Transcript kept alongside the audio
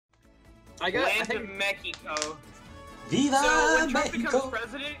Land of Mexico. Viva So when Trump Mexico! becomes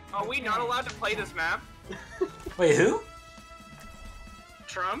president, are we not allowed to play this map? Wait, who?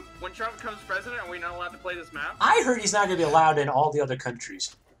 Trump? When Trump becomes president, are we not allowed to play this map? I heard he's not going to be allowed in all the other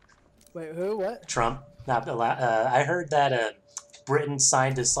countries. Wait, who? What? Trump. Not allowed. I heard that Britain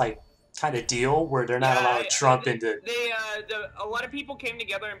signed this like kind of deal where they're not allowing Trump into. A lot of people came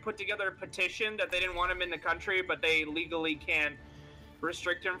together and put together a petition that they didn't want him in the country, but they legally can't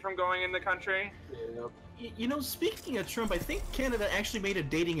restrict him from going in the country. Yeah. You know, speaking of Trump, I think Canada actually made a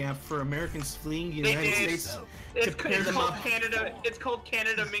dating app for Americans fleeing the They United did. States. It's called Canada. It's called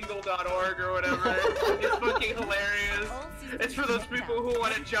CanadaMingle.org or whatever. It's fucking hilarious. It's for those people who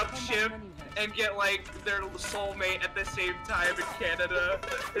want to jump ship and get like their soulmate at the same time in Canada.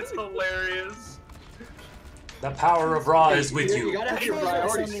 It's hilarious. The power of Raw is with You you. gotta have your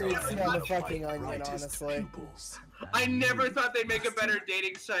priorities Something straight. you'd see on the fucking onion, honestly. I never thought they'd make a better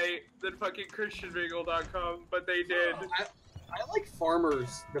dating site than fucking ChristianMingle.com, but they did. I like the farmer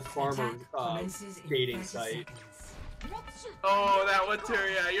dating site. Oh, that one too.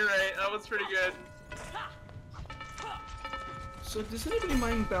 Yeah, you're right. That was pretty good. So does anybody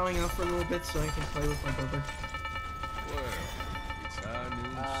mind bowing out for a little bit so I can play with my brother?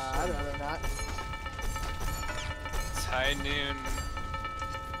 I'd rather not. It's high noon.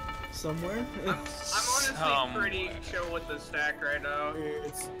 Somewhere? I'm honestly pretty chill with the stack right now.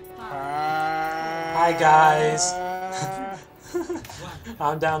 It's Hi guys.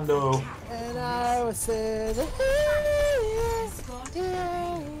 I'm down low. And I was saying,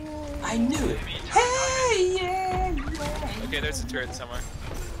 I knew it. Hey yeah. Okay, there's a turret somewhere.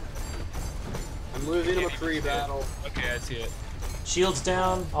 I'm losing a McCree battle. Okay, I see it. Shields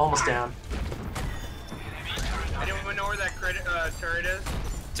down. Almost down. Anyone know where that turret is?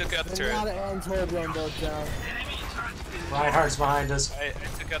 Took out the there's turret. a lot of Antoid windows down. Reinhardt's behind us. I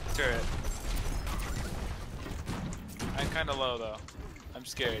took out the turret. I'm kinda low though. I'm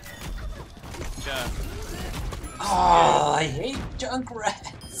scared. John. Oh, I hate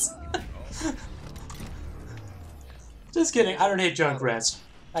Junkrats. Just kidding. I don't hate Junkrats.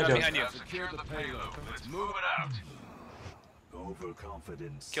 I John don't. behind you. Secure the payload. Let's move it out.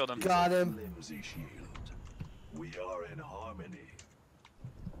 Overconfidence. Killed him. Got him. Flimsy shield. We are in harmony.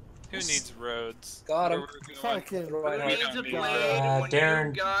 Who needs roads? Got him. Where we're going. Fucking Who right. needs a me. blade when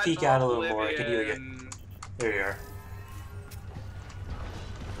Darren, you got peek out a little more. I can heal you. Oblivion? There you are.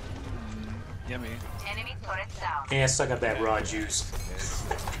 Yummy. Enemy turret down. Yeah, suck up that raw juice.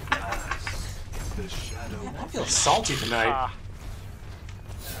 The shadow. Man, I feel salty tonight. Ah.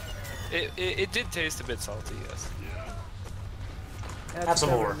 It did taste a bit salty, yes. That's Have some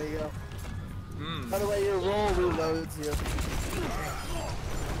more. covering me, yo. Mmm. By the way, your roll reloads you.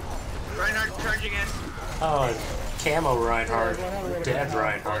 Reinhardt charging in. Oh, camo Reinhardt. Dead Oh,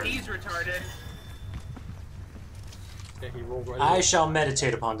 Reinhardt. he's retarded. Yeah, he rolled right I in. shall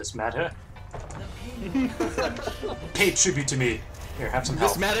meditate upon this matter. Pay tribute to me. Here, have some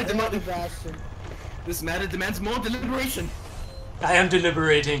help. This matter demands more deliberation. I am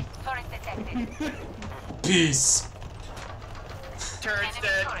deliberating. Turret detected. Peace. Turret's Enemy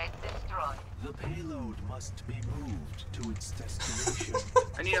dead. turret destroyed. The payload must be moved to its destination.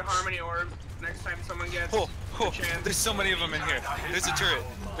 I need a harmony orb next time someone gets Oh, a oh, chance. there's so many of them in here. There's a turret.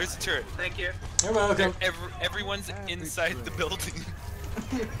 There's a turret. Thank you. You're welcome. Everyone's inside the building.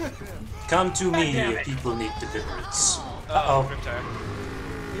 Come to me if people need deliverance. Uh-oh. Riptire.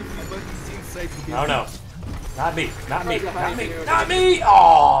 Everybody's inside the Oh no. Not me. Not me. Right Not me. behind you. Not me!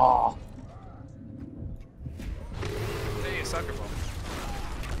 Aww! Hey, a soccer ball.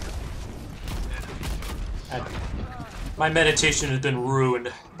 My meditation has been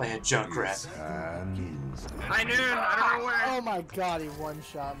ruined by a Junkrat. I knew. I don't know where. Oh my god, he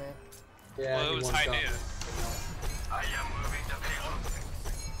one-shot me. Yeah, Well, he it was one high shot. noon.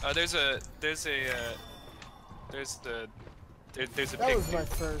 There's a That was pig. my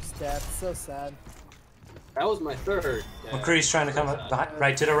first death. So sad. That was my third. Yeah. McCree's trying to come up behind,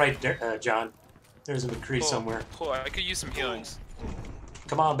 right to the right, John. There's a McCree somewhere. Oh, I could use some healings.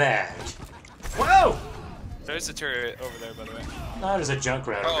 Come on back. Whoa! There's a turret over there, by the way. Oh, there's a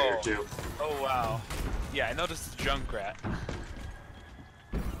Junkrat over here too. Oh wow. Yeah, I noticed the Junkrat.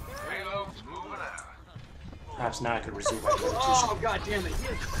 Payload's moving out. Perhaps now I can resume my meditation. Oh god damn it! He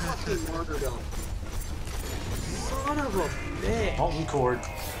has fucking martyrdom. Son of a bitch. Molten cord.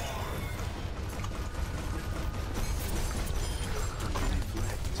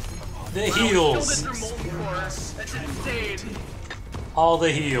 The Killed it heals. through molten core. That's insane. All the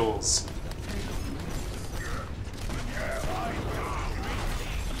heals.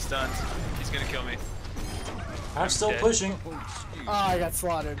 I'm stunned. He's gonna kill me. I'm still Dead. pushing. Oh, I got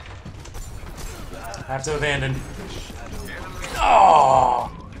slaughtered. Have to abandon.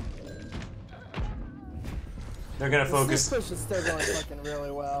 Oh! They're gonna focus. This push is still going fucking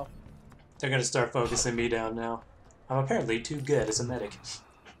really well. They're gonna start focusing me down now. I'm apparently too good as a medic.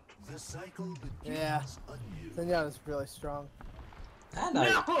 The cycle Yeah. begins anew. Zenyatta's really strong. And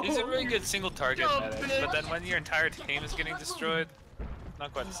I, He's a really good single target Yo, medic, bitch. but then when your entire team is getting destroyed,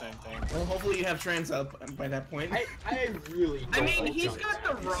 not quite the same thing. Well, hopefully you have trans up by that point. I really I don't mean, like he's Junker. got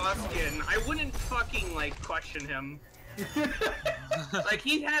the raw skin. I wouldn't fucking, like, question him. Like,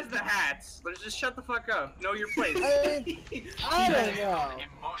 he has the hats. Let's just shut the fuck up. Know your place. I don't know.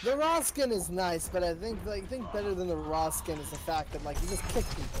 The raw skin is nice, but I think better than the raw skin is the fact that like you just kick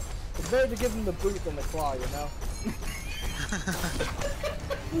people. It's better to give them the boot than the claw, you know?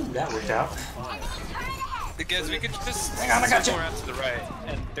 ooh, that worked out. Because we could just Hang on, I got go you. around to the right,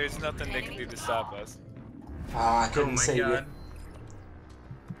 and there's nothing they can do to stop us. Ah, I Oh couldn't my save you. god.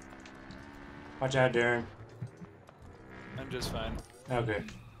 Watch out, Darren. I'm just fine. Okay.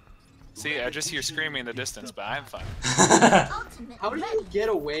 See, I just hear screaming in the distance, but I'm fine. How do you get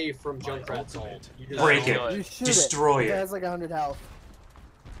away from Junkrat's ult? You just Break Kill it. You shoot Destroy it. It it. has like 100 health.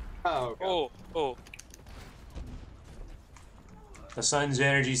 Oh, God. Oh. The sun's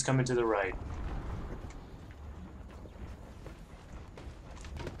energy's coming to the right.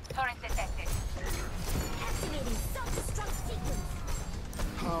 Turret detected.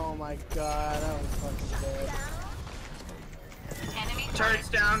 Oh my god, that was fucking dead. Enemy Turret's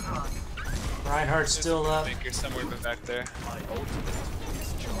down. Reinhardt's still up. Maker somewhere back there.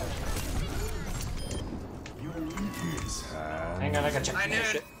 Hang on, I got you. I knew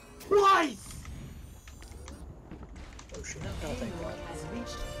it. Why?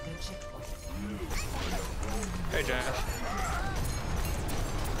 Hey, John.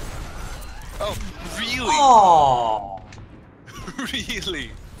 Oh, really? Oh!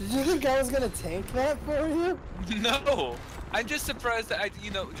 Really? Did you think I was gonna tank that for you? No! I'm just surprised that I,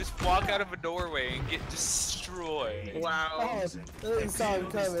 just walk out of a doorway and get destroyed. Wow. Oh, I think you saw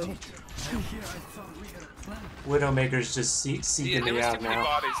him coming. Widowmaker's just Yeah, seeking there me was too out many now.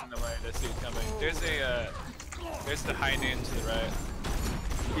 bodies in the way to see it coming. There's the high noon to the right.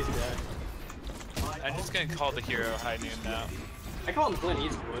 He's dead. I'm just gonna call the hero high noon now. I call him Clint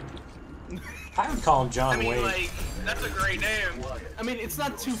Eastwood. I would call him I John mean, Wayne. like, that's a great name. I mean, it's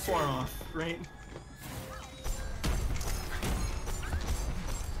not too far off, right?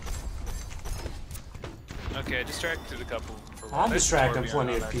 Okay, I distracted a couple for I'm there's a distracting Torbjorn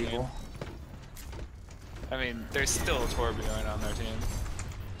plenty on of our people. team. I mean, there's still a Torbjorn on their team.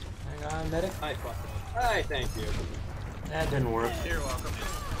 Hang on, medic. I fucked up. I thank you. That didn't work. You're welcome.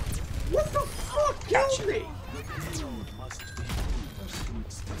 What the fuck? Gotcha. Killed me!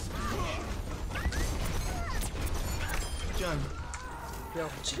 John,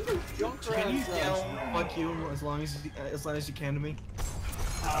 can you yell "fuck you" as long as you can to me?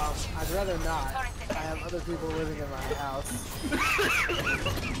 I'd rather not. I have other people living in my house.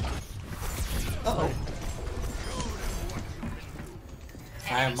 Uh-oh.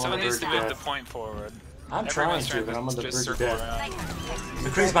 I am on Someone the needs verge to of move the death. point forward. I'm Everyone's trying to, but I'm on the just verge of circle death. around.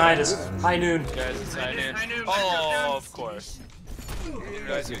 McCree's behind us. High noon. Guys, it's high noon. High noon, Oh, of course. I didn't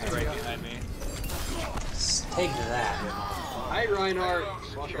realize he was right behind me. Take that. Hi, Reinhardt.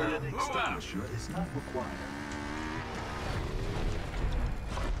 Fuck off.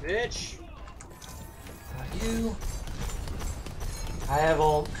 Bitch. Not you. I have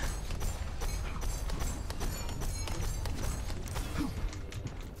ult.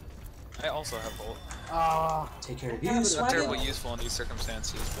 I also have ult. Take care of you, It's not terribly Swaggy. useful in these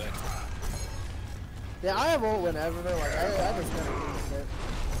circumstances, but Yeah, I have ult whenever. Like I just never use it.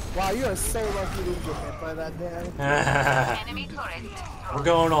 Wow, you are so lucky you didn't get hit by that damn. Enemy turret. We're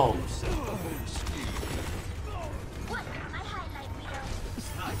going ult.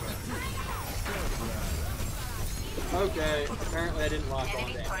 Okay, apparently I didn't lock on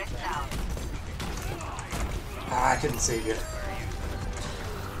Enemy to turret anything. down. Ah, I couldn't save you.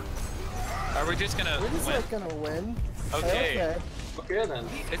 are we just gonna We're just win? like gonna win. Okay. Okay then.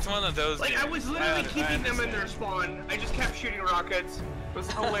 It's one of those Like, games. I was literally I keeping them in understand. their spawn. I just kept shooting rockets. It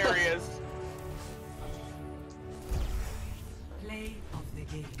was hilarious. Play of the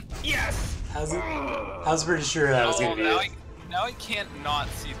game. Yes! I was pretty sure that was gonna be now, it. now I can't not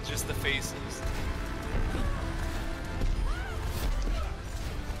see just the faces.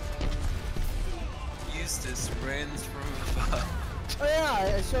 Eustace runs from above. Oh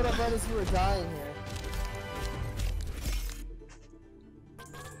yeah, I showed up right as you were dying here.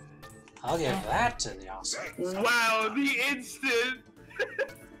 I'll give that to the awesome. Wow, the instant!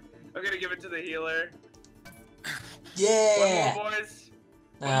 I'm gonna give it to the healer. Yeah! One more, boys.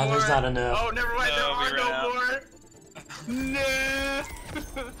 Nah, there's not enough. Oh, never mind. No, we there ran are no more. Nah.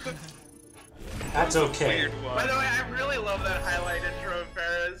 That's okay. Weird one. By the way, I really love that highlight intro of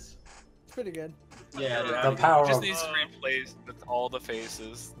Ferris. It's pretty good. Yeah, dude. The power Just of needs to replace with all the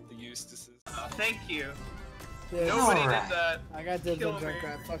faces, the Eustaces. Thank you. Yeah, Nobody Alright. did that. I got dibs Kill on me.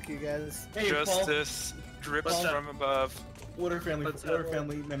 Junkrat. Fuck you guys. Hey, Paul. Justice drips What's up? from above. What are family? What's What are up?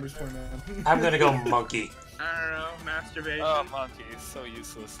 family members for, man? I'm gonna go monkey. I don't know. Masturbation. Oh, monkey, so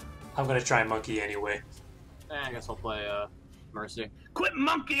useless. I'm gonna try monkey anyway. I guess I'll play Mercy. Quit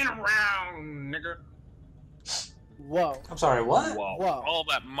monkeying around, nigga. Whoa. I'm sorry, what? Whoa. Whoa. All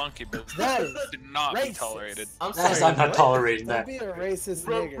that monkey business That is did not be racist. tolerated. I'm That's, sorry. I'm not what? tolerating Don't that. be a racist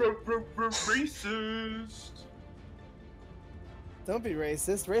nigga. Racist. Don't be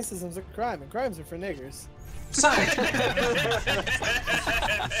racist. Racism's a crime, and crimes are for niggers.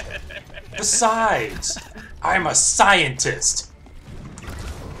 Besides, I'm a scientist.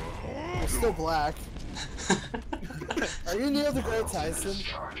 You're still black. Are you Neil deGrasse Tyson?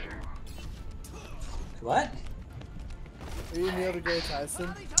 What? Are you Neil deGrasse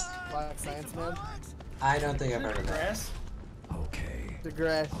Tyson? Black science man? I don't think I've heard of that. Grass? Okay.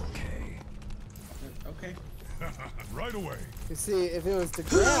 DeGrasse. Okay. Right away. You see, if it was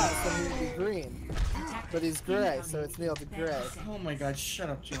DeGrasse, then he'd be green. But he's gray, so it's Neil deGrasse. Oh my god, shut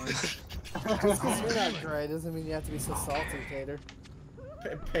up, John. Just because you're not gray doesn't mean you have to be so salty, Tater.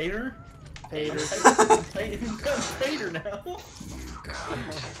 Pater? Tater. Pater now.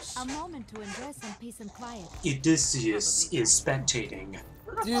 A moment to enjoy some peace and quiet. Odysseus is spectating.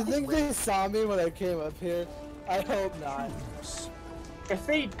 Do you think they saw me when I came up here? I hope not. If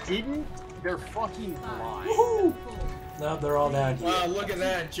they didn't, they're fucking blind. Woohoo! No, they're all down here. Wow, look at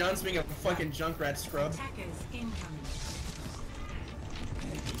that. John's being a fucking Junkrat scrub. Attackers incoming.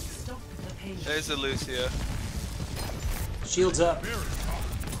 Stop the page. There's a Lucia. Shields up. Very hot.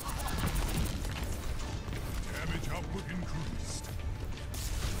 Damage output increased.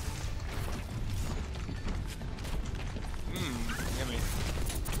 Gimme.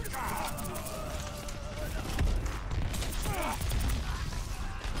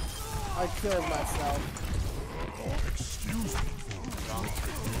 I killed myself. Excuse me.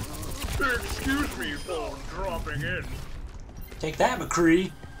 Excuse me for dropping in. Take that,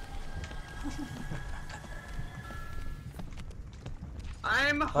 McCree.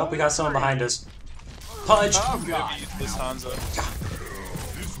 Oh, we got someone behind us. Punch! Oh god. This Hanzo.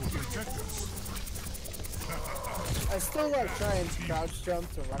 This will protect us. I still like trying to crouch jump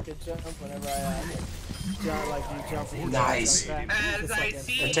to rocket jump whenever I jump, like you jump. And you Nice. jump back. As Just I like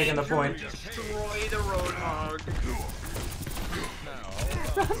see They're taking the point. destroy the roadhog.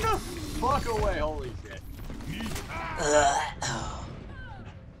 Fuck away, holy shit.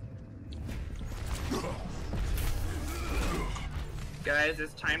 Guys,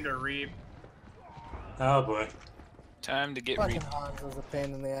 it's time to reap. Oh boy. Time to get Fucking reap. Hans was a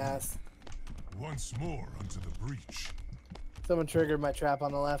pain in the ass. Once more unto the breach. Someone triggered my trap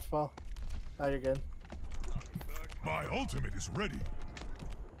on the left, Paul. Oh, you're good. My ultimate is ready.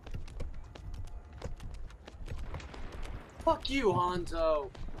 Fuck you, Hanzo.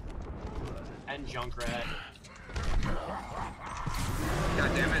 And Junkrat.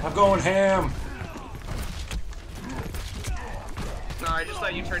 God damn it. I'm going ham. No, I just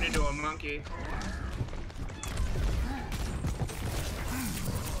thought you turned into a monkey.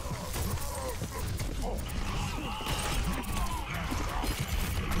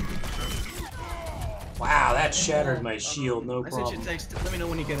 Wow, that shattered my shield, no I sent you a problem. text. Let me know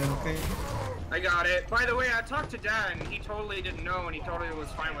when you get it, okay? I got it. By the way, I talked to Dad, and he totally didn't know, and he totally was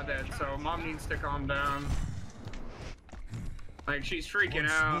fine with it. So Mom needs to calm down. Like she's freaking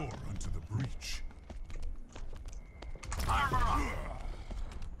Once out. more unto the breach.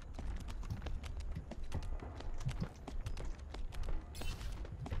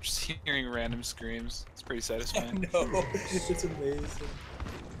 Just hearing random screams. It's pretty satisfying. No, it's amazing.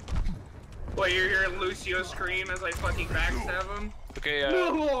 What, you're hearing Lucio scream as I fucking backstab him? Okay,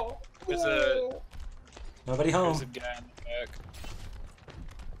 No! there's a Nobody there's home. a guy in the back.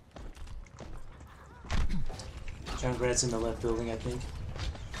 Junkrat's in the left building, I think.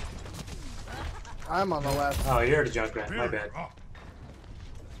 I'm on the left. Oh, you're the Junkrat. My Very bad. hot.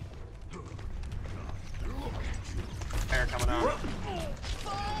 Air coming out.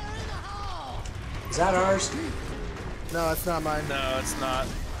 Is that ours? No, it's not mine. No, it's not.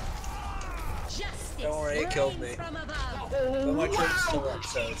 Don't worry, it killed me. But my trip still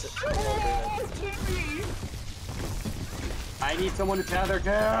works, so it's I need someone to tether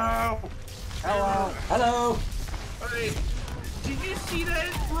to. Hello. Hello. Hey, did you see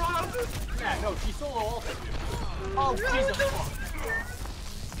that, Rob? Yeah, no, she solo ulted. Oh, Jesus.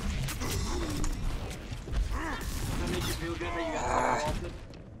 good that you got ulted?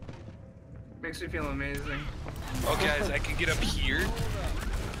 Makes me feel amazing. Oh guys, I can get up here.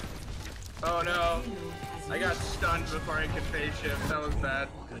 Oh no. I got stunned before I could phase shift. That was bad.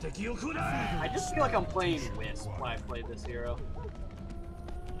 I just feel like I'm playing Wisp when I play this hero.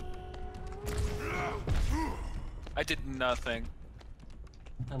 I did nothing.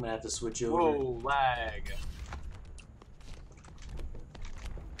 I'm gonna have to switch over. Whoa, lag.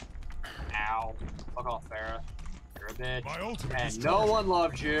 Ow. Fuck off, Farah. You're a bitch. And no one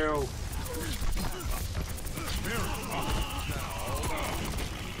loves you.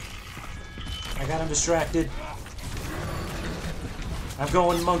 I got him distracted. I'm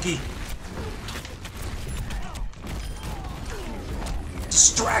going monkey.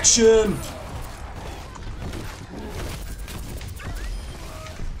 Distraction!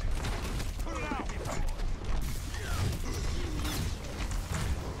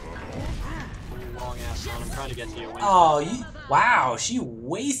 Long ass run. I'm trying to get to you. Oh, wow, she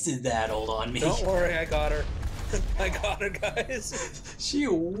wasted that ult on me. Don't worry, I got her. I got her, guys. She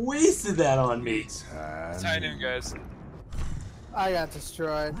wasted that on me. How you doing, guys? I got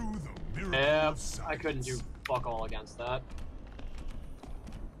destroyed. Yep, I couldn't do fuck all against that.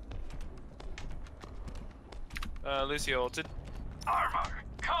 Lucy ulted. Armor,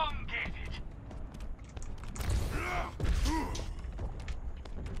 come get it.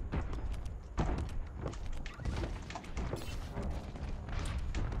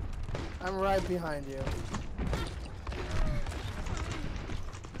 I'm right behind you.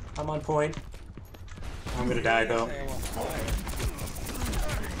 I'm on point. I'm gonna die though.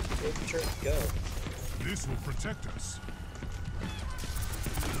 Go. This will protect us.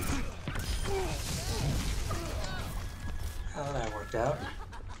 Oh, that worked out.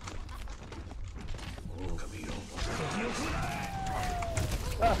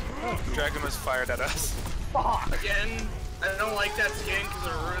 Dragon was fired at us. Fuck! Again, I don't like that skin because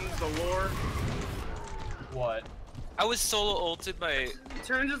it ruins the lore. What? I was solo ulted by. It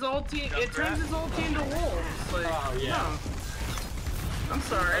turns his ulti into wolves. Like, Oh, yeah. no. I'm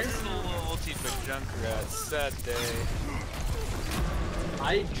sorry. I was solo ulted by Junkrat. Sad day.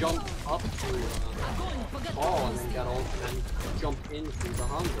 I jumped up to ball and then got ult and then jumped into the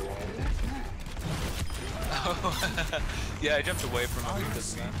Hanzo wall. Oh, yeah, I jumped away from him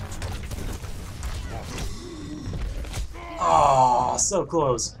because of that. Oh, so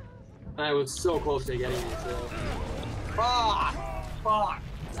close. I was so close to getting it too. Fuck! Fuck!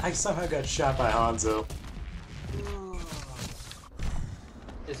 I somehow got shot by Hanzo.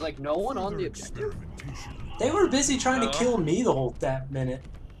 It's like no one on the objective. They were busy trying to kill me the whole that minute.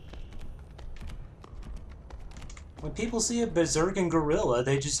 When people see a berserking gorilla,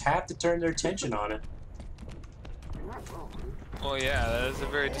 they just have to turn their attention on it. Well, yeah, that is a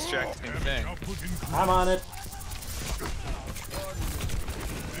very distracting thing. I'm on it.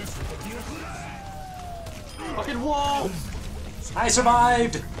 Fucking wall! I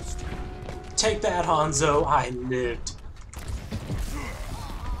survived! Take that, Hanzo. I lived.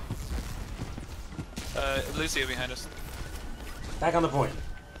 Lucio behind us. Back on the point.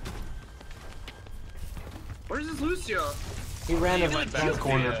 Where's this Lucio? He ran He to went the back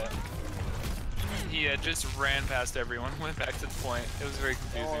corner. He just ran past everyone, went back to the point. It was very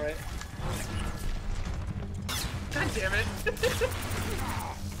confusing. Alright. God damn it.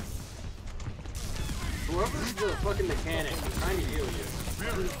 Whoever's the fucking mechanic, I'm trying to heal you.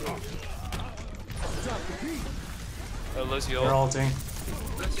 Lucio. They're ulting.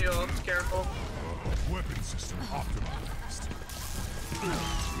 Lucio, careful. Weapon system optimized.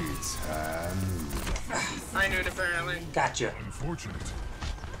 It's I knew it apparently. Gotcha. unfortunate.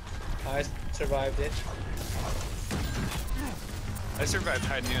 I survived it. I survived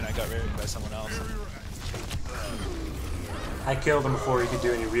high noon. I got raided by someone else. I killed him before he could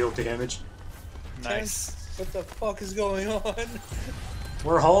do any real damage. Nice. What the fuck is going on?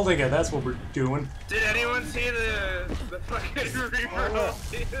 We're holding it. That's what we're doing. Did anyone see the fucking Reaper?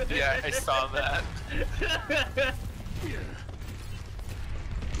 Yeah, I saw that.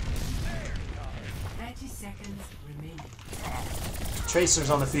 30 seconds remaining. Tracer's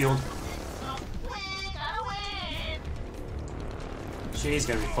on the field. She's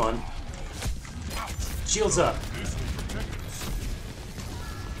gonna be fun. Shields up.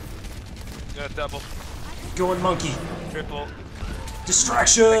 Got a double. Going monkey. Triple.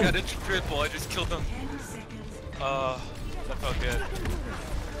 Distraction. I got a triple. I just killed them. That felt good.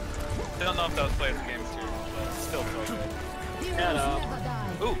 I don't know if that was playing the game too, but it still felt good. Head up.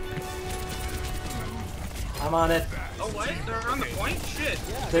 Ooh. I'm on it. Oh, what? They're on the point? Shit.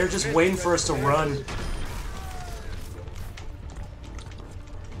 They're just waiting for us to run.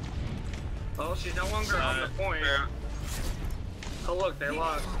 Oh, she's no longer on the point. Oh look, they're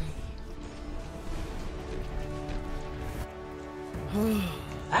locked.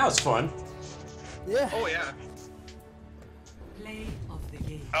 That was fun. Yeah. Oh yeah. Play of the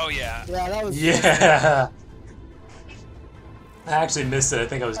game. Oh yeah. Yeah, that was. Yeah. I actually missed it. I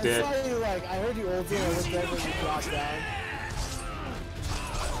think I was I dead. saw you like I heard you ulti and I looked over and you dropped down.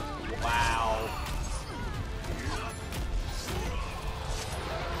 Wow.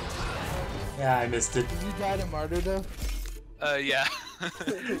 Yeah, I missed it. Did you die to martyrdom? Yeah.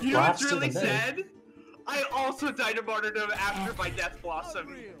 You know what's Props to really the men. sad? I also died of martyrdom after my death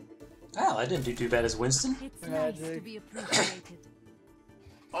blossom. Oh, I didn't do too bad as Winston. It's nice to be appreciated.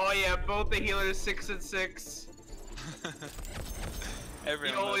 Oh yeah, both the healers 6 and 6. Everyone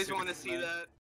You knows always who want to gets see mad. that.